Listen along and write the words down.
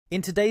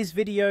In today's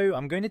video,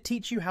 I'm going to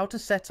teach you how to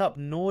set up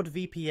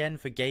Nordvpn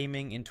for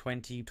gaming in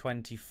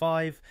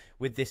 2025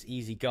 with this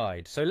easy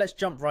guide. So let's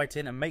jump right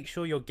in and make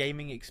sure your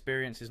gaming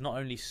experience is not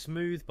only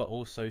smooth but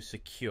also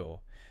secure.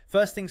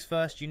 First things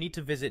first, you need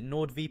to visit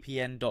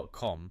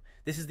nordvpn.com.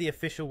 This is the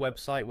official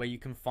website where you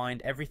can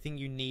find everything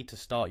you need to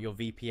start your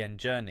VPN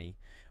journey.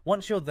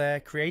 Once you're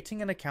there,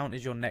 creating an account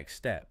is your next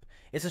step.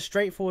 It's a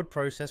straightforward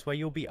process where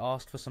you'll be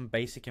asked for some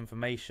basic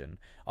information.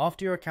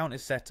 After your account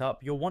is set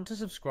up, you'll want to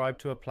subscribe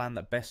to a plan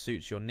that best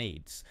suits your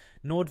needs.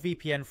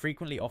 Nordvpn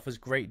frequently offers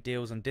great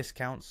deals and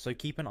discounts, so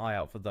keep an eye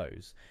out for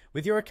those.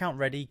 With your account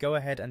ready, go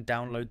ahead and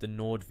download the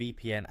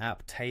Nordvpn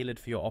app tailored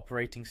for your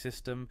operating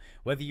system,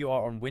 whether you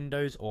are on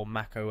Windows or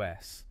Mac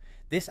OS.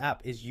 This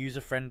app is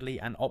user-friendly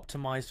and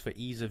optimized for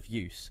ease of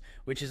use,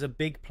 which is a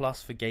big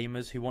plus for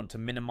gamers who want to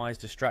minimize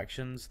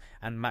distractions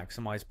and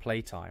maximize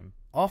playtime.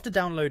 After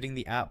downloading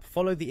the app,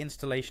 follow the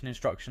installation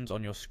instructions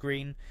on your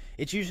screen.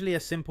 It's usually a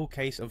simple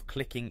case of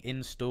clicking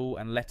install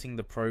and letting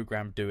the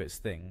program do its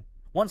thing.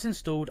 Once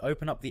installed,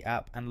 open up the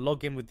app and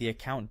log in with the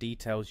account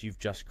details you've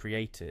just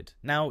created.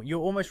 Now, you're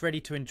almost ready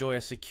to enjoy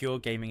a secure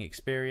gaming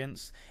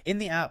experience. In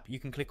the app, you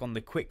can click on the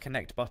Quick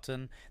Connect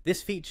button.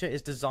 This feature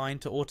is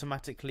designed to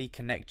automatically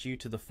connect you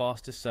to the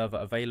fastest server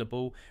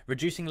available,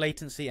 reducing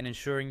latency and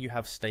ensuring you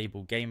have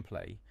stable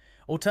gameplay.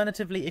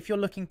 Alternatively, if you're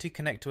looking to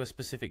connect to a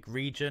specific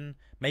region,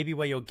 maybe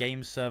where your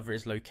game server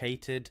is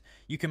located,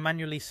 you can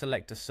manually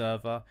select a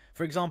server.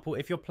 For example,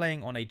 if you're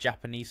playing on a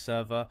Japanese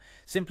server,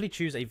 simply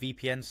choose a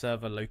VPN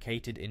server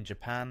located in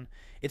Japan.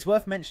 It's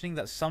worth mentioning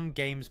that some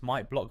games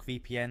might block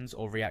VPNs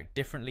or react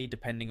differently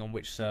depending on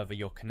which server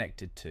you're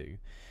connected to.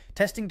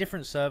 Testing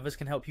different servers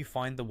can help you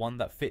find the one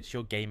that fits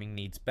your gaming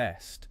needs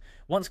best.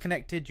 Once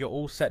connected, you're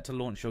all set to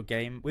launch your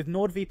game. With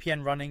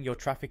NordVPN running, your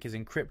traffic is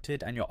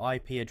encrypted and your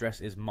IP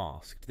address is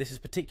masked. This is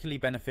particularly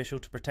beneficial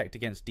to protect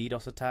against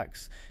DDoS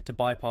attacks, to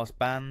bypass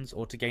bans,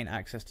 or to gain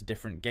access to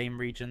different game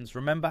regions.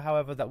 Remember,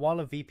 however, that while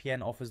a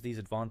VPN offers these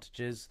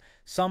advantages,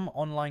 some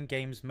online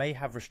games may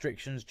have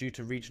restrictions due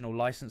to regional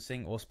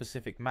licensing or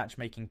specific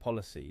matchmaking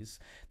policies.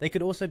 They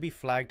could also be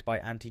flagged by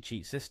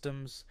anti-cheat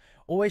systems.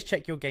 Always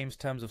check your game's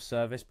terms of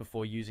service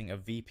before using a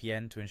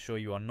VPN to ensure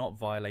you are not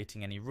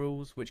violating any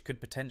rules, which could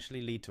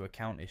potentially lead to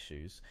account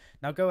issues.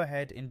 Now go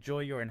ahead, enjoy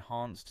your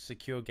enhanced,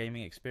 secure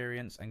gaming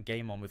experience and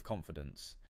game on with confidence.